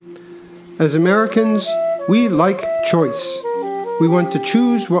As Americans, we like choice. We want to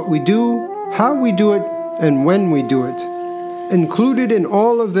choose what we do, how we do it, and when we do it. Included in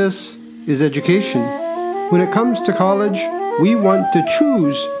all of this is education. When it comes to college, we want to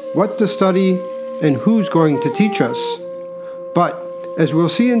choose what to study and who's going to teach us. But, as we'll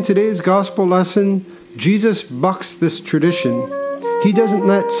see in today's gospel lesson, Jesus bucks this tradition. He doesn't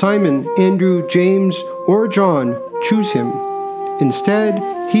let Simon, Andrew, James, or John choose him. Instead,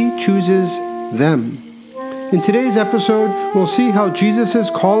 he chooses them. In today's episode, we'll see how Jesus'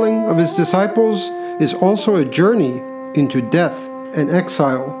 calling of his disciples is also a journey into death and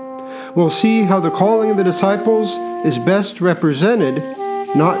exile. We'll see how the calling of the disciples is best represented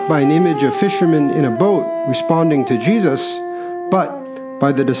not by an image of fishermen in a boat responding to Jesus, but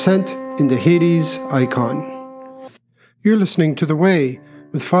by the descent into Hades icon. You're listening to The Way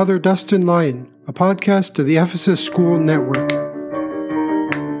with Father Dustin Lyon, a podcast of the Ephesus School Network.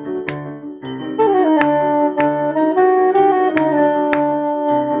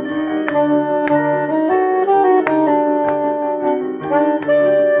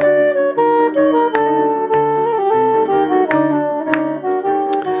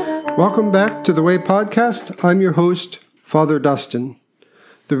 Welcome back to The Way podcast. I'm your host, Father Dustin.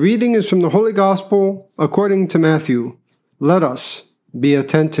 The reading is from the Holy Gospel according to Matthew. Let us be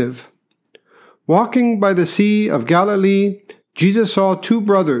attentive. Walking by the Sea of Galilee, Jesus saw two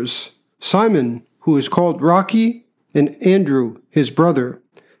brothers, Simon, who is called Rocky, and Andrew, his brother,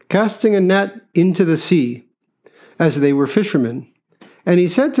 casting a net into the sea, as they were fishermen. And he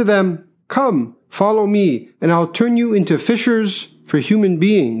said to them, "Come, follow me, and I'll turn you into fishers for human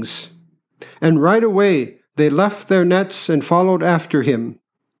beings." And right away they left their nets and followed after him.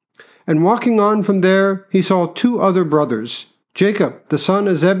 And walking on from there, he saw two other brothers, Jacob, the son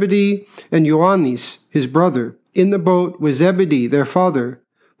of Zebedee, and Ioannis, his brother, in the boat with Zebedee, their father,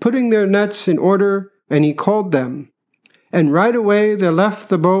 putting their nets in order, and he called them. And right away they left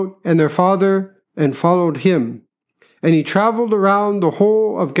the boat and their father and followed him. And he traveled around the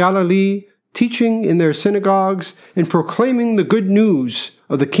whole of Galilee, teaching in their synagogues and proclaiming the good news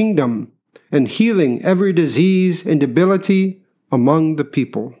of the kingdom, and healing every disease and debility among the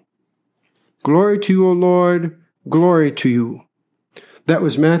people. Glory to you, O Lord, glory to you. That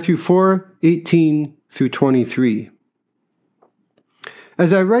was Matthew 4:18 through 23.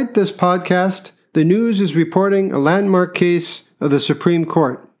 As I write this podcast, the news is reporting a landmark case of the Supreme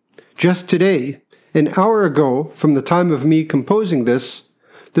Court. Just today, an hour ago from the time of me composing this,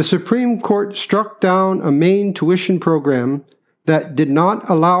 the Supreme Court struck down a Maine tuition program that did not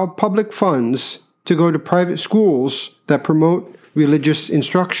allow public funds to go to private schools that promote religious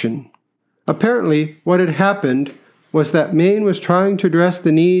instruction. Apparently, what had happened was that Maine was trying to address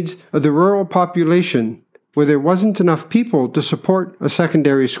the needs of the rural population, where there wasn't enough people to support a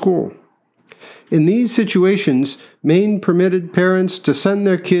secondary school. In these situations, Maine permitted parents to send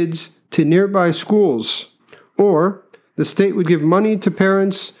their kids to nearby schools, or the state would give money to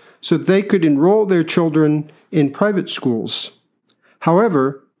parents so that they could enroll their children in private schools.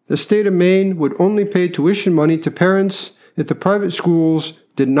 However, the state of Maine would only pay tuition money to parents if the private schools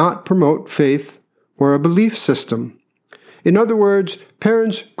did not promote faith or a belief system. In other words,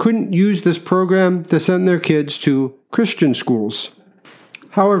 parents couldn't use this program to send their kids to Christian schools.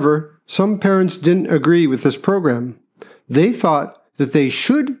 However, some parents didn't agree with this program. They thought that they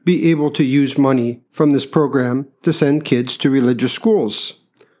should be able to use money from this program to send kids to religious schools.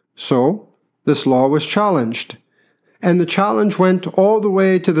 So, this law was challenged. And the challenge went all the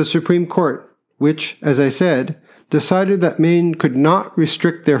way to the Supreme Court, which, as I said, decided that Maine could not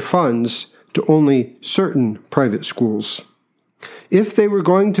restrict their funds to only certain private schools. If they were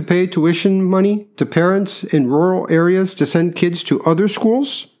going to pay tuition money to parents in rural areas to send kids to other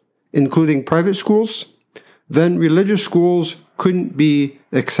schools, including private schools, then religious schools couldn't be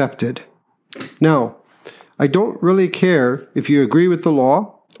accepted. Now, I don't really care if you agree with the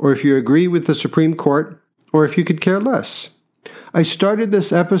law, or if you agree with the Supreme Court, or if you could care less. I started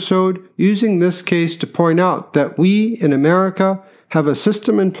this episode using this case to point out that we in America have a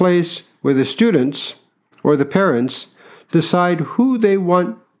system in place where the students, or the parents, decide who they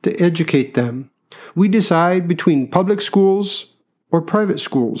want to educate them. We decide between public schools or private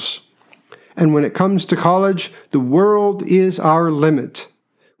schools. And when it comes to college, the world is our limit.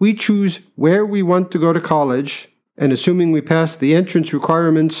 We choose where we want to go to college, and assuming we pass the entrance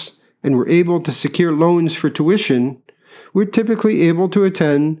requirements and we're able to secure loans for tuition, we're typically able to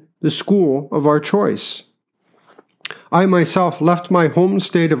attend the school of our choice. I myself left my home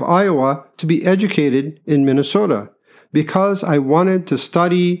state of Iowa to be educated in Minnesota because I wanted to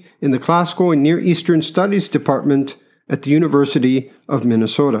study in the Classical and Near Eastern Studies department at the University of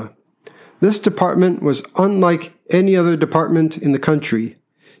Minnesota. This department was unlike any other department in the country.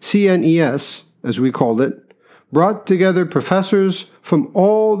 CNES, as we called it, brought together professors from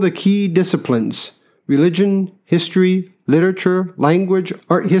all the key disciplines: religion, history, literature, language,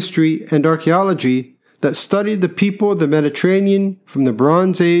 art history, and archaeology that studied the people of the Mediterranean from the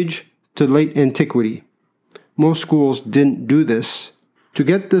Bronze Age to late antiquity. Most schools didn't do this. To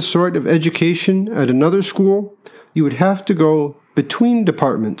get this sort of education at another school, you would have to go between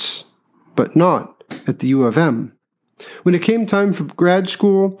departments, but not at the U of M. When it came time for grad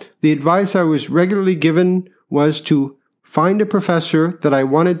school, the advice I was regularly given was to find a professor that I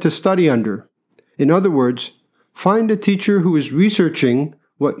wanted to study under. In other words, find a teacher who is researching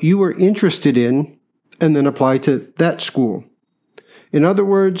what you are interested in and then apply to that school. In other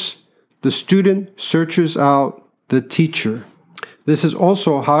words, the student searches out the teacher. This is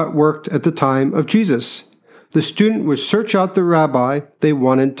also how it worked at the time of Jesus. The student would search out the rabbi they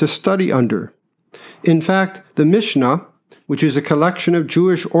wanted to study under. In fact, the Mishnah, which is a collection of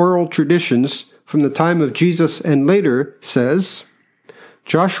Jewish oral traditions from the time of Jesus and later, says,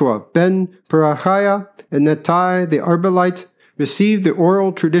 Joshua ben Perachiah and Nettai the Arbelite received the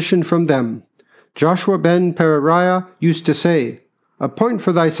oral tradition from them. Joshua ben Perachiah used to say, Appoint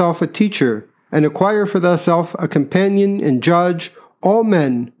for thyself a teacher, and acquire for thyself a companion and judge all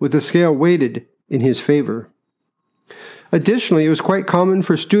men with the scale weighted in his favor. Additionally, it was quite common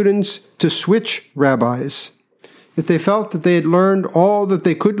for students to switch rabbis. If they felt that they had learned all that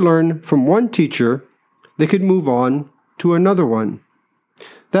they could learn from one teacher, they could move on to another one.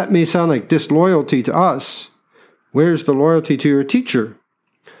 That may sound like disloyalty to us. Where's the loyalty to your teacher?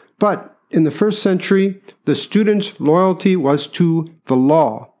 But in the first century, the student's loyalty was to the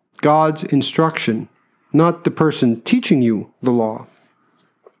law, God's instruction, not the person teaching you the law.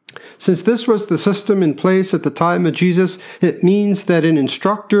 Since this was the system in place at the time of Jesus, it means that an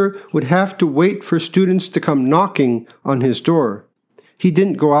instructor would have to wait for students to come knocking on his door. He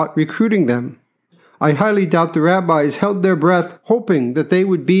didn't go out recruiting them. I highly doubt the rabbis held their breath hoping that they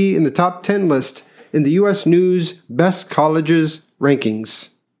would be in the top 10 list in the U.S. News Best Colleges rankings.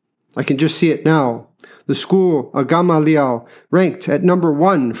 I can just see it now. The school of Gamaliel ranked at number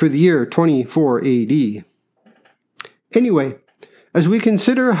 1 for the year 24 AD. Anyway, as we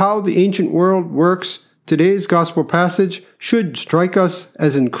consider how the ancient world works, today's gospel passage should strike us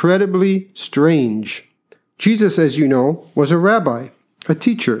as incredibly strange. Jesus, as you know, was a rabbi, a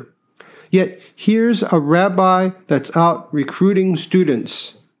teacher. Yet here's a rabbi that's out recruiting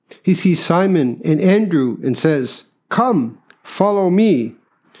students. He sees Simon and Andrew and says, Come, follow me.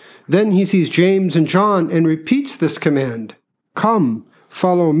 Then he sees James and John and repeats this command, Come,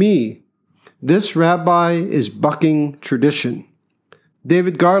 follow me. This rabbi is bucking tradition.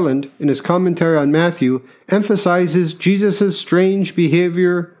 David Garland, in his commentary on Matthew, emphasizes Jesus' strange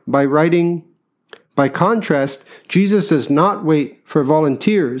behavior by writing, By contrast, Jesus does not wait for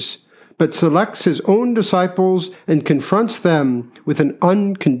volunteers, but selects his own disciples and confronts them with an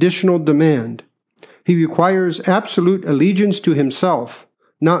unconditional demand. He requires absolute allegiance to himself,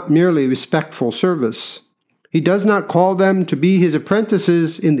 not merely respectful service. He does not call them to be his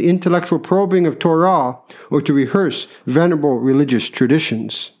apprentices in the intellectual probing of Torah or to rehearse venerable religious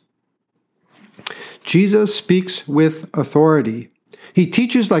traditions. Jesus speaks with authority. He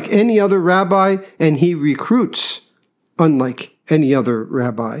teaches like any other rabbi, and he recruits unlike any other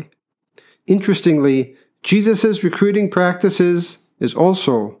rabbi. Interestingly, Jesus' recruiting practices is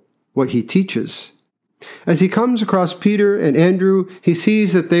also what he teaches. As he comes across Peter and Andrew, he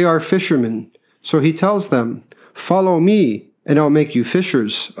sees that they are fishermen. So he tells them, Follow me, and I'll make you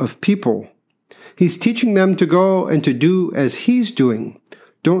fishers of people. He's teaching them to go and to do as he's doing.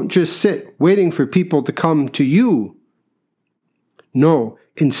 Don't just sit waiting for people to come to you. No,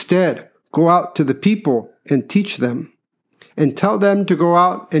 instead, go out to the people and teach them. And tell them to go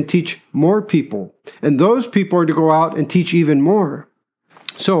out and teach more people. And those people are to go out and teach even more.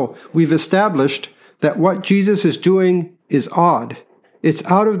 So we've established that what Jesus is doing is odd. It's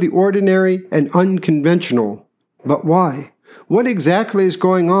out of the ordinary and unconventional. But why? What exactly is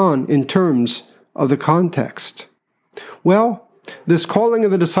going on in terms of the context? Well, this calling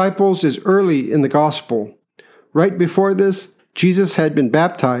of the disciples is early in the gospel. Right before this, Jesus had been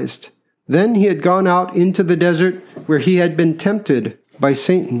baptized. Then he had gone out into the desert where he had been tempted by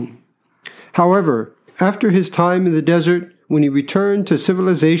Satan. However, after his time in the desert, when he returned to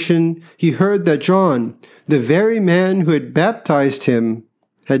civilization, he heard that John, the very man who had baptized him,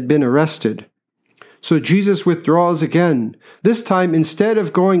 had been arrested. So Jesus withdraws again. This time, instead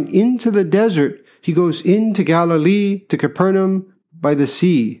of going into the desert, he goes into Galilee to Capernaum by the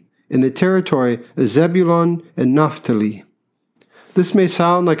sea, in the territory of Zebulun and Naphtali. This may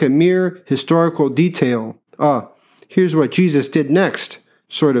sound like a mere historical detail, here's what Jesus did next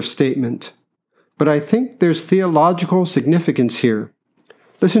sort of statement. But I think there's theological significance here.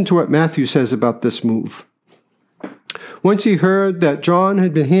 Listen to what Matthew says about this move. Once he heard that John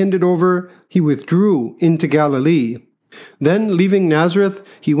had been handed over, he withdrew into Galilee. Then, leaving Nazareth,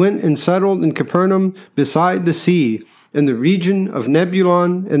 he went and settled in Capernaum beside the sea, in the region of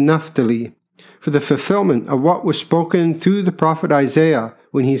Nebulun and Naphtali, for the fulfillment of what was spoken through the prophet Isaiah,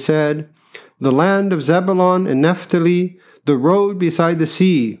 when he said, "The land of Zebulun and Naphtali, the road beside the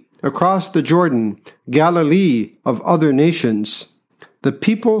sea, across the Jordan, Galilee of other nations. The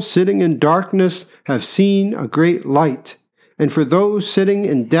people sitting in darkness have seen a great light, and for those sitting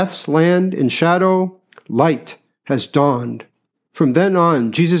in death's land in shadow, light has dawned." From then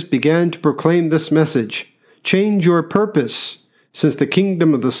on, Jesus began to proclaim this message: change your purpose, since the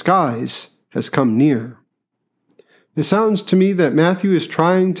kingdom of the skies has come near. It sounds to me that Matthew is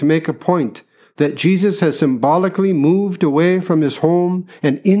trying to make a point that Jesus has symbolically moved away from his home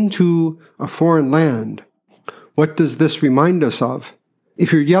and into a foreign land. What does this remind us of?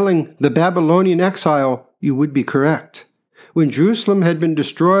 If you're yelling the Babylonian exile, you would be correct. When Jerusalem had been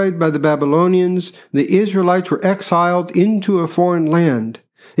destroyed by the Babylonians, the Israelites were exiled into a foreign land.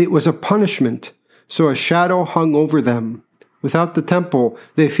 It was a punishment, so a shadow hung over them. Without the temple,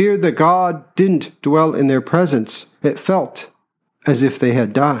 they feared that God didn't dwell in their presence. It felt as if they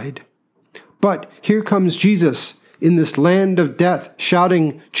had died. But here comes Jesus in this land of death,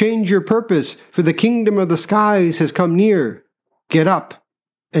 shouting, "Change your purpose, for the kingdom of the skies has come near. Get up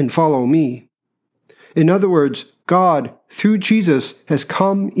and follow me." In other words, God, through Jesus, has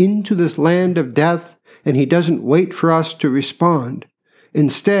come into this land of death, and he doesn't wait for us to respond.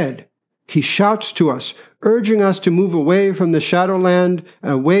 Instead, he shouts to us, urging us to move away from the shadowland,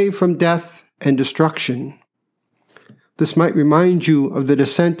 away from death and destruction. This might remind you of the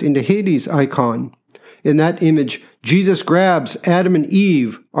descent into Hades icon. In that image, Jesus grabs Adam and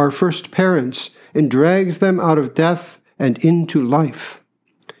Eve, our first parents, and drags them out of death and into life.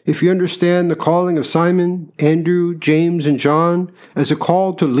 If you understand the calling of Simon, Andrew, James, and John as a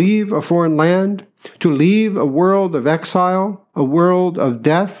call to leave a foreign land, to leave a world of exile, a world of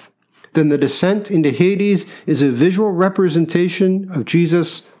death, then the descent into Hades is a visual representation of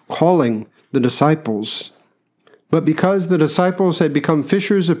Jesus calling the disciples. But because the disciples had become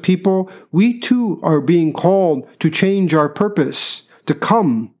fishers of people, we too are being called to change our purpose, to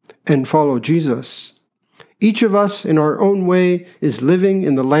come and follow Jesus. Each of us, in our own way, is living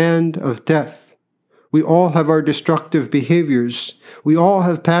in the land of death. We all have our destructive behaviors. We all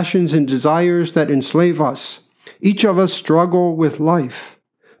have passions and desires that enslave us. Each of us struggle with life.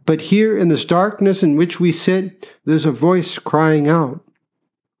 But here in this darkness in which we sit, there's a voice crying out.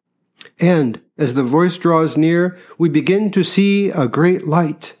 And as the voice draws near, we begin to see a great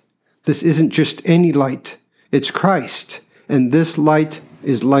light. This isn't just any light. It's Christ, and this light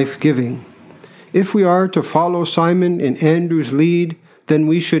is life-giving. If we are to follow Simon and Andrew's lead, then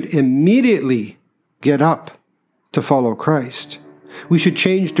we should immediately get up to follow Christ. We should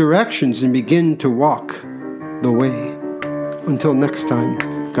change directions and begin to walk the way. Until next time,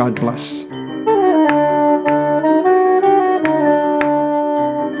 God bless.